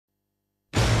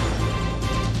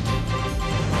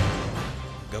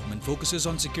focuses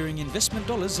on securing investment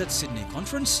dollars at Sydney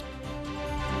conference.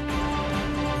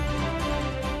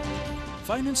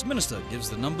 Finance Minister gives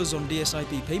the numbers on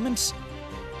DSIP payments.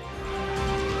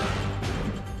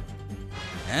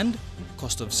 And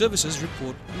Cost of Services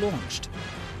report launched.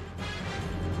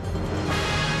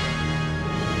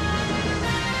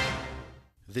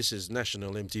 This is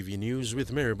National EMTV News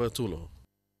with Marape.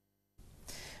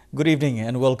 Good evening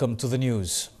and welcome to the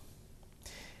news.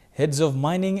 Heads of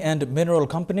mining and mineral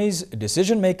companies,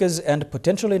 decision makers and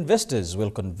potential investors will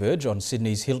converge on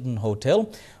Sydney's Hilton Hotel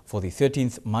for the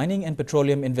 13th Mining and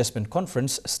Petroleum Investment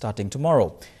Conference starting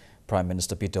tomorrow. Prime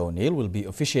Minister Peter O'Neill will be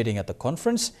officiating at the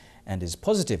conference and is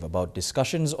positive about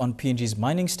discussions on PNG's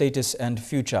mining status and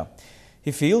future.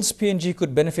 He feels PNG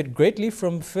could benefit greatly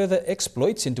from further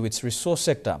exploits into its resource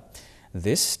sector.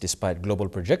 This, despite global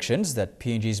projections that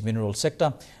PNG's mineral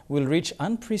sector will reach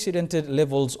unprecedented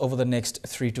levels over the next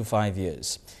 3 to 5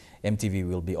 years. EMTV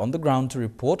will be on the ground to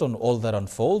report on all that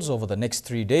unfolds over the next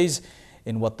 3 days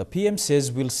in what the PM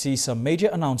says will see some major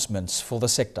announcements for the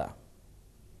sector.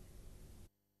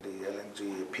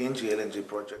 PNG LNG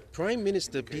project. Prime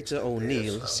Minister Peter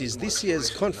O'Neill sees this year's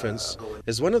conference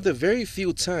as one of the very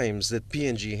few times that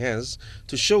PNG has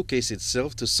to showcase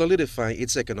itself to solidify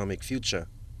its economic future.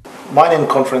 Mining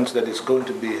conference that is going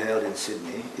to be held in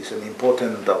Sydney is an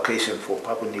important occasion for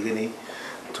Papua New Guinea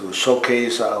to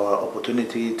showcase our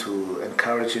opportunity to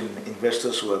encourage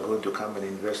investors who are going to come and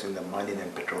invest in the mining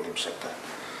and petroleum sector.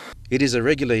 It is a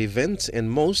regular event,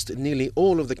 and nearly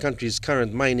all of the country's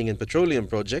current mining and petroleum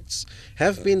projects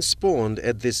have been spawned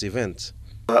at this event.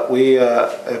 We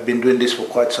have been doing this for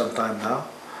quite some time now,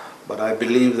 but I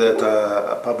believe that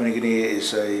Papua New Guinea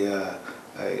is a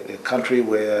country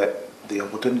where the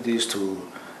opportunities to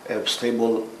have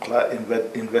stable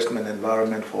investment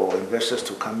environment for investors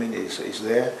to come in is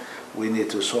there. We need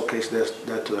to showcase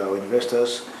that to our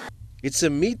investors. It's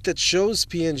a meet that shows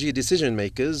PNG decision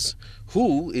makers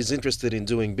who is interested in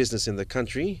doing business in the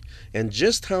country and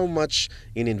just how much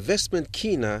in investment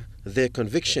keener their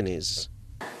conviction is.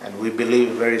 And we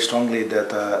believe very strongly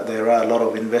that there are a lot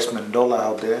of investment dollar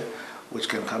out there which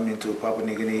can come into Papua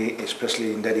New Guinea,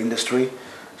 especially in that industry,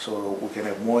 so we can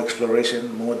have more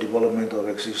exploration, more development of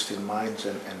existing mines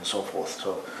and so forth.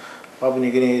 So Papua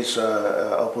New Guinea's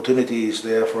opportunity is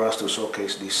there for us to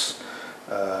showcase these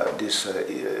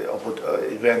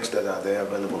events that are there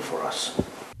available for us.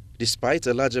 Despite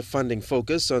a larger funding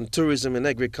focus on tourism and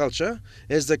agriculture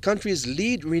as the country's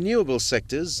lead renewable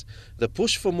sectors, the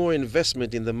push for more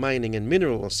investment in the mining and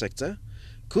mineral sector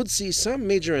could see some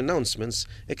major announcements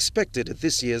expected at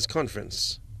this year's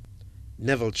conference.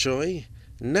 Neville Choi,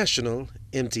 National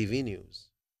EMTV News.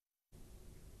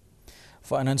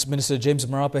 Finance Minister James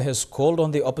Marape has called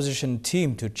on the opposition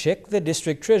team to check the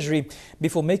district treasury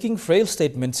before making frail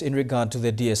statements in regard to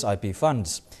the DSIP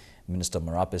funds. Minister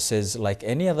Marape says, like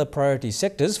any other priority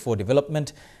sectors for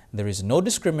development, there is no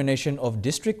discrimination of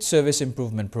District Service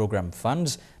Improvement Programme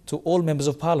funds to all members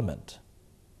of Parliament.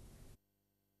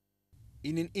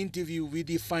 In an interview with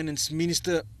the Finance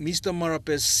Minister, Mr.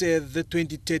 Marape said the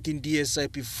 2013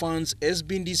 DSIP funds has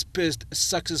been dispersed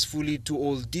successfully to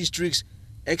all districts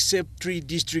except 3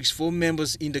 districts for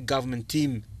members in the government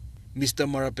team. Mr.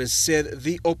 Marape said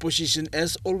the opposition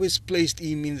has always placed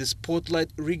him in the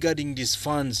spotlight regarding these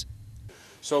funds.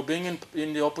 So being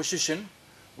in the opposition,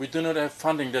 we do not have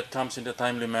funding that comes in a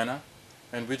timely manner,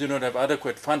 and we do not have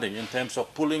adequate funding in terms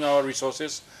of pooling our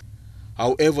resources.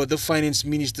 However, the Finance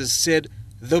Minister said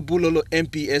the Bulolo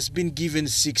MP has been given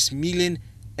 6 million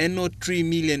and not 3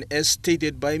 million as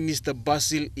stated by Mr.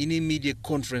 Basil in a media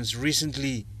conference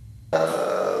recently.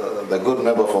 The good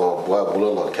member for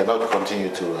Bulolo cannot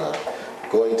continue to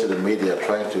go into the media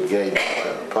trying to gain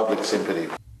public sympathy.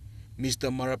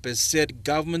 Mr. Marape said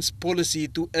government's policy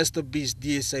to establish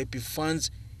DSIP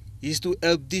funds is to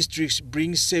help districts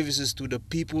bring services to the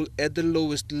people at the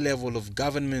lowest level of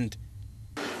government.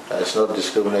 It's not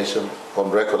discrimination.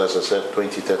 On record, as I said,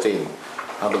 2013,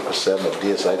 100% of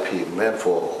DSIP meant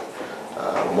for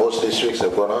most districts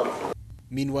have gone up.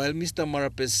 Meanwhile, Mr.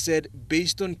 Marape said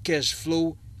based on cash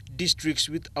flow, districts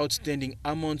with outstanding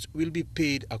amounts will be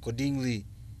paid accordingly.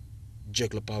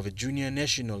 Jack Lapave Jr.,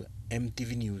 National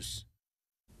EMTV News.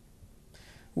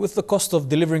 With the cost of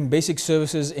delivering basic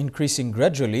services increasing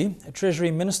gradually,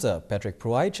 Treasury Minister Patrick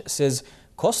Pruij says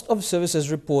Cost of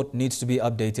Services report needs to be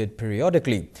updated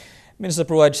periodically. Minister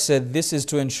Pruij said this is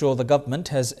to ensure the government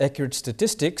has accurate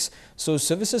statistics so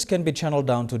services can be channeled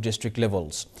down to district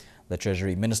levels. The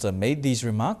Treasury Minister made these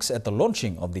remarks at the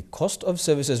launching of the Cost of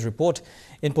Services report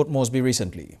in Port Moresby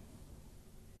recently.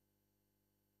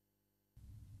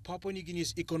 Papua New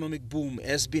Guinea's economic boom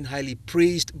has been highly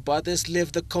praised but has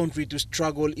left the country to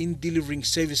struggle in delivering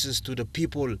services to the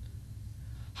people.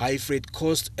 High freight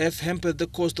costs have hampered the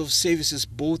cost of services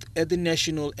both at the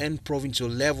national and provincial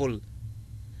level.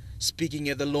 Speaking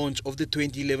at the launch of the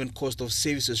 2011 Cost of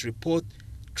Services report,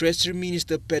 Treasury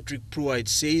Minister Patrick Pruitt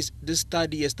says the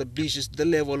study establishes the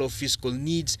level of fiscal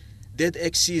needs that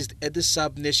exist at the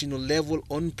sub-national level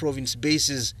on province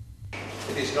basis.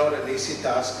 It is not an easy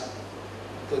task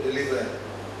to deliver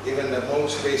even the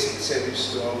most basic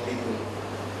service to our people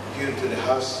due to the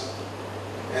harsh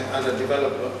and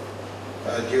underdeveloped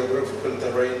geographical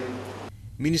terrain.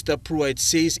 Minister Pruitt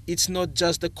says it's not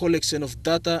just the collection of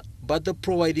data but the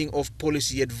providing of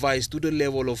policy advice to the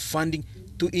level of funding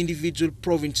to individual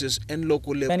provinces and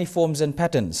local levels. Many forms and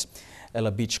patterns.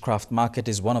 Ella Beach Craft Market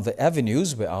is one of the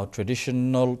avenues where our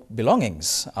traditional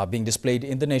belongings are being displayed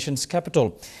in the nation's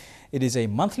capital. It is a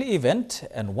monthly event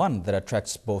and one that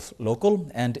attracts both local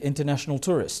and international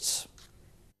tourists.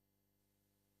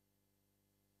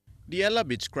 The Ella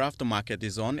Beach Craft Market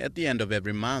is on at the end of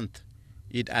every month.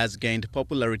 It has gained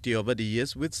popularity over the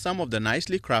years with some of the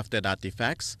nicely crafted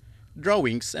artifacts,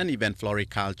 drawings and even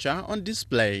floriculture on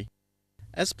display.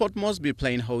 As Port Moresby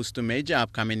playing host to major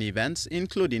upcoming events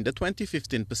including the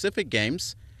 2015 Pacific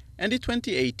Games and the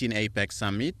 2018 APEC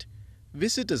Summit,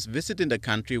 visitors visiting the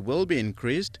country will be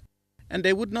increased and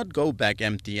they would not go back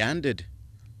empty-handed.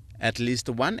 At least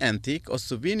one antique or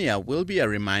souvenir will be a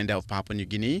reminder of Papua New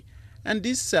Guinea, and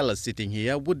these sellers sitting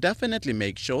here would definitely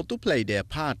make sure to play their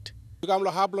part. You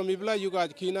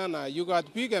got kina, you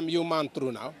got pig and you man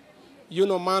through now. You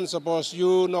know man suppose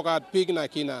you no got pig na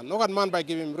kina. No got man by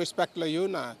giving respect to you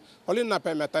na. Only na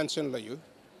pay attention to you.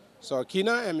 So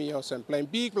kina and you and playing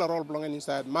big role belonging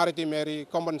inside maritime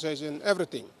compensation,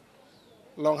 everything.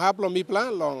 Long hablo mi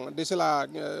plan, long this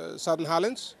is Southern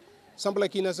Highlands. Sample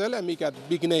kina sell and make a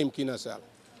big name kina sell.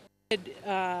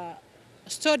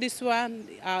 Store this one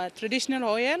traditional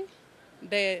oil.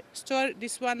 They store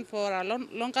this one for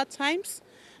longer times,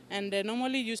 and they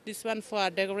normally use this one for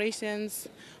decorations,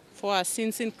 for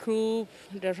scenes in group.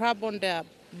 They rub on their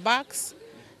backs,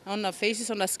 on the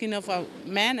faces, on the skin of a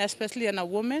man, especially on a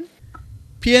woman.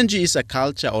 PNG is a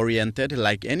culture oriented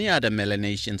like any other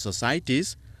Melanesian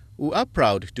societies who are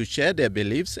proud to share their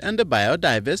beliefs and the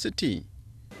biodiversity.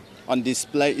 On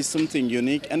display is something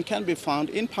unique and can be found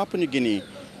in Papua New Guinea.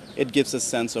 It gives a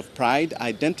sense of pride,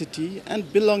 identity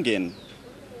and belonging.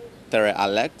 Tere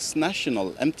Alex,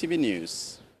 National EMTV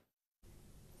News.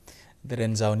 That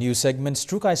ends our news segment.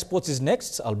 Trukai Sports is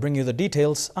next. I'll bring you the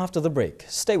details after the break.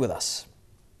 Stay with us.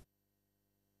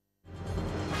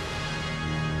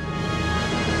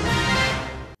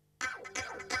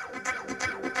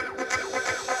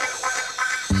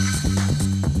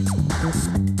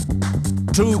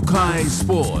 Trukai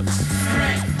Sports.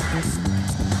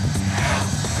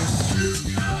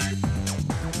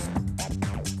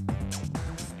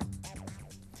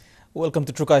 Welcome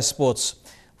to Trukai Sports.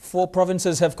 4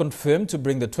 provinces have confirmed to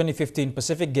bring the 2015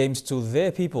 Pacific Games to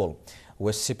their people.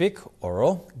 West Sepik,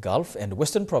 Oro, Gulf and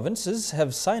Western provinces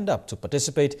have signed up to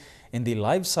participate in the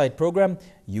Live Site Program,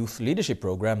 Youth Leadership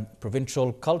Program,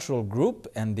 Provincial Cultural Group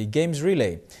and the Games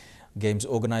Relay. Games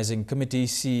Organizing Committee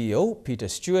CEO Peter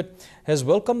Stewart has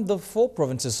welcomed the 4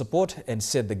 provinces' support and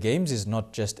said the Games is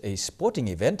not just a sporting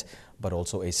event but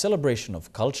also a celebration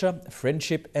of culture,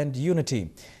 friendship and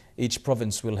unity. Each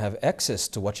province will have access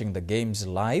to watching the Games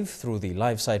live through the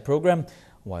Live Site Program,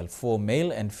 while 4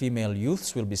 male and female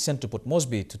youths will be sent to Port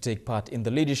Moresby to take part in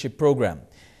the Leadership Program.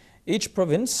 Each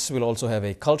province will also have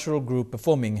a cultural group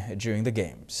performing during the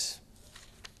Games.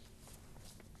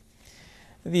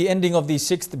 The ending of the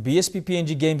 6th BSP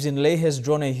PNG Games in Lae has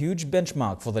drawn a huge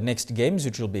benchmark for the next Games,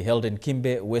 which will be held in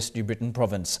Kimbe, West New Britain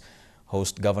Province.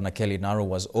 Host Governor Kelly Naru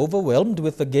was overwhelmed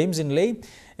with the Games in Lae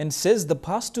and says the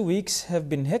past 2 weeks have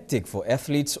been hectic for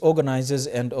athletes, organizers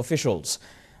and officials.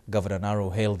 Governor Naru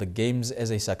hailed the Games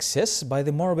as a success by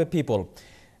the Marape people.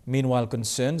 Meanwhile,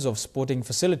 concerns of sporting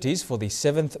facilities for the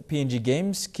 7th PNG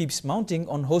Games keeps mounting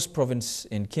on host province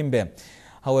in Kimbe.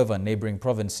 However, neighbouring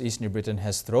province East New Britain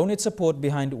has thrown its support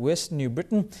behind West New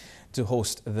Britain to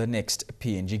host the next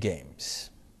PNG Games.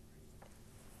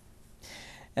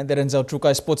 And that ends our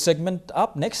Trukai Sports segment.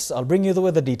 Up next, I'll bring you the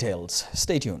weather details.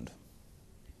 Stay tuned.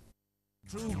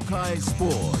 Trukai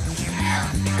Sports.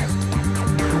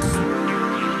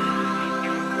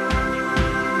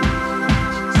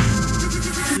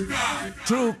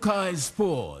 Trukai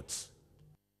Sports.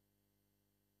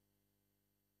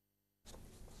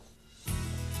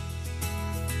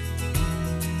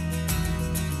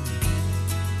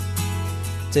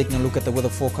 Taking a look at the weather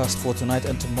forecast for tonight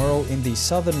and tomorrow in the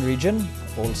southern region,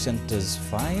 all centers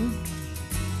fine.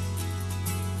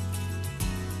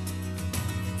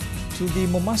 To the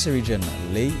Momase region,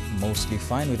 Ley mostly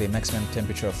fine with a maximum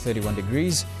temperature of 31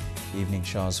 degrees. Evening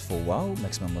showers for Wau,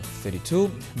 maximum of 32.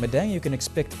 Madang, you can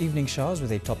expect evening showers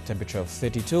with a top temperature of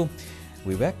 32.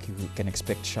 Wewak, you can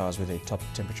expect showers with a top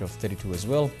temperature of 32 as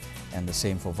well. And the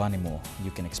same for Vanimo,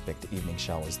 you can expect evening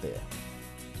showers there.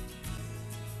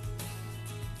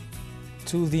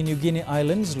 To the New Guinea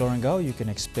Islands, Lorengau, you can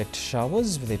expect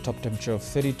showers with a top temperature of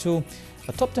 32.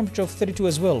 A top temperature of 32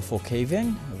 as well for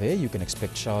Kavieng. There you can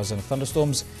expect showers and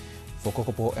thunderstorms. For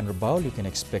Kokopo and Rabaul, you can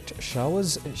expect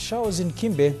showers in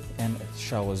Kimbe and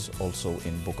showers also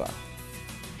in Buka.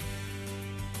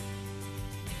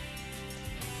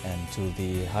 And to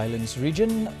the Highlands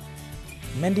region,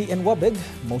 Mendi and Wabeg,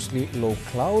 mostly low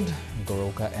cloud.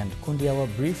 Goroka and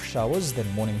Kundiawa, brief showers, then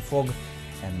morning fog.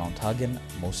 And Mount Hagen,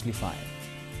 mostly fine.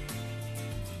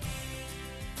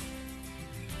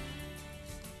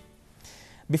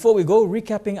 Before we go,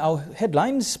 recapping our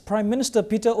headlines, Prime Minister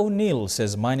Peter O'Neill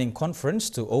says mining conference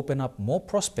to open up more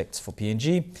prospects for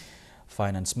PNG.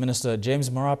 Finance Minister James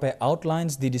Marape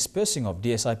outlines the dispersing of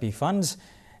DSIP funds,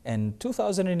 and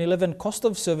 2011 cost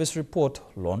of service report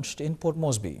launched in Port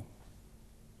Moresby.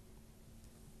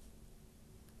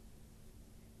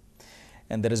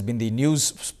 And that has been the news,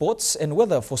 sports and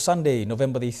weather for Sunday,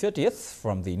 November the 30th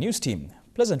from the news team.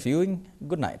 Pleasant viewing.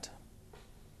 Good night.